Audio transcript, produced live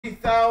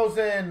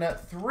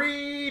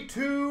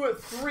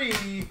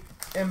3,323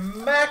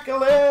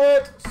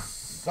 Immaculate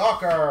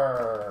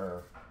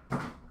Soccer.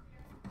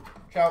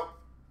 Ciao.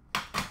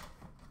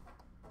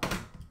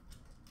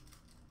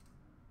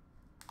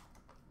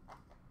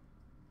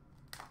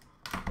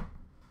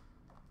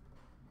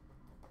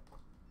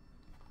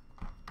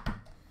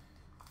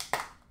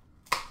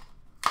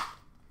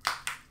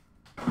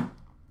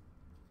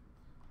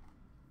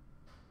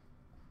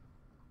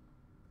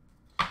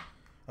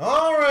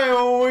 All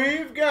right,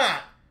 we've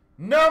got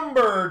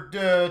number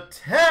 10.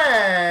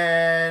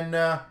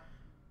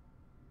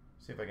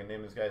 See if I can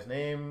name this guy's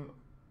name.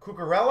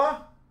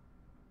 Cucurella.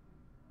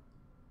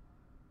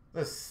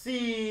 The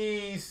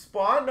C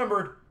spot,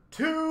 number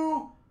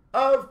 2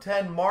 of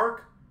 10,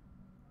 Mark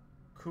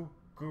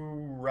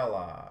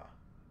Cucurella.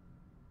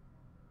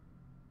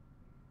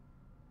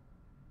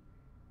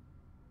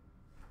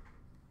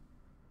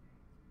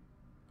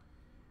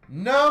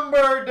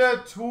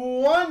 Number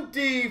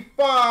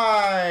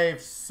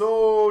 25,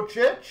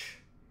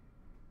 Socic.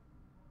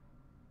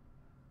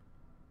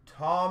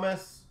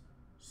 Thomas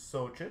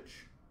Socic.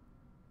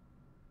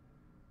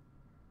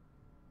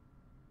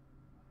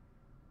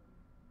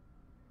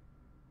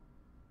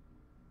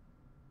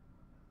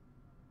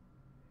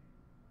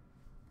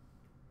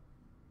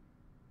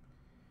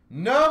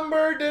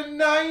 Number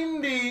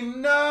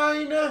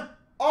 99,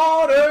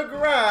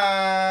 autographs.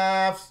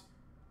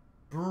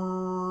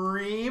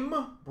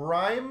 Brame.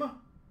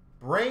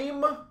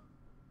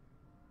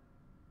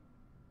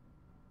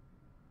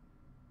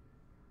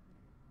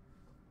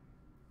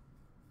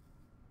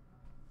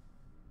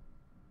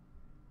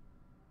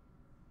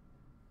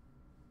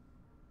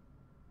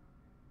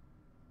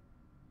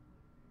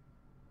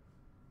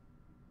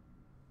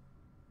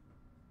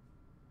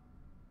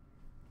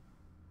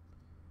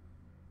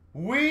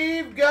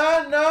 We've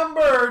got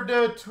number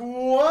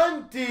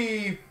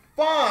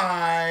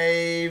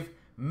 25.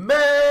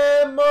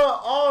 Mem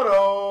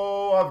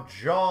auto of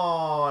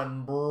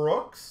John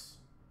Brooks.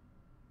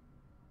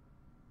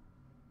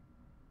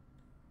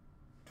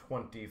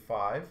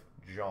 25,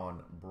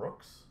 John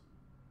Brooks.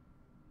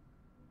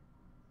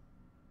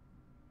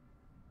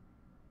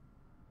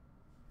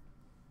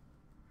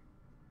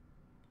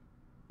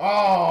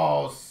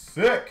 Oh,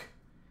 sick.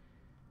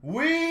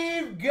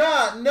 We've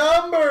got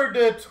number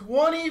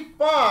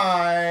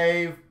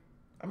 25.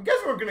 I'm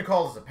guessing we're going to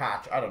call this a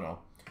patch. I don't know.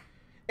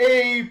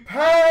 A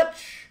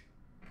patch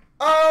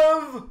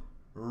of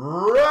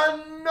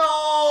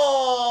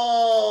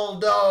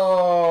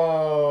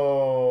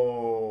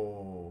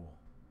Ronaldo.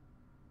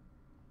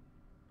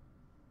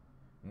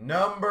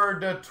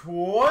 Number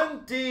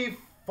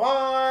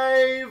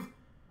 25,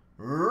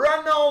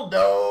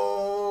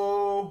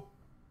 Ronaldo.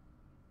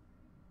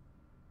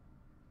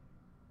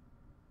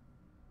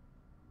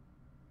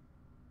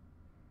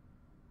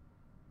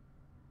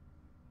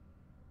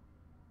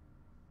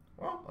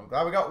 Well, I'm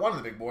glad we got one of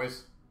the big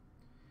boys.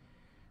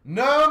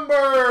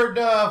 Number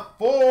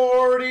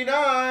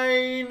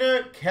 49,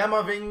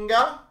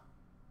 Camavinga.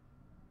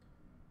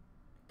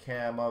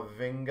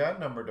 Camavinga,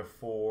 number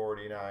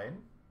 49.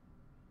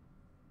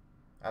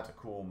 That's a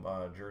cool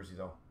jersey,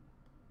 though.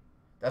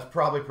 That's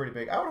probably pretty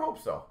big. I would hope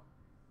so.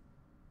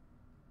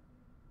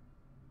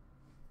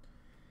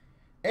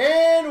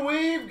 And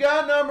we've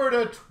got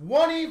number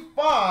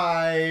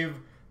 25,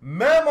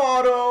 Mem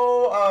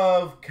auto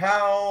of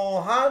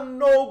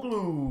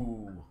Calhanoglu.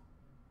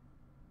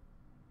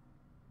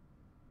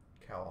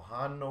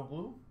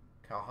 Calhanoglu.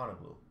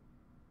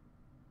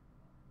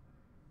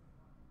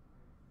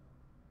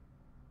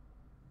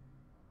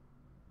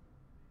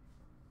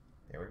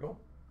 There we go.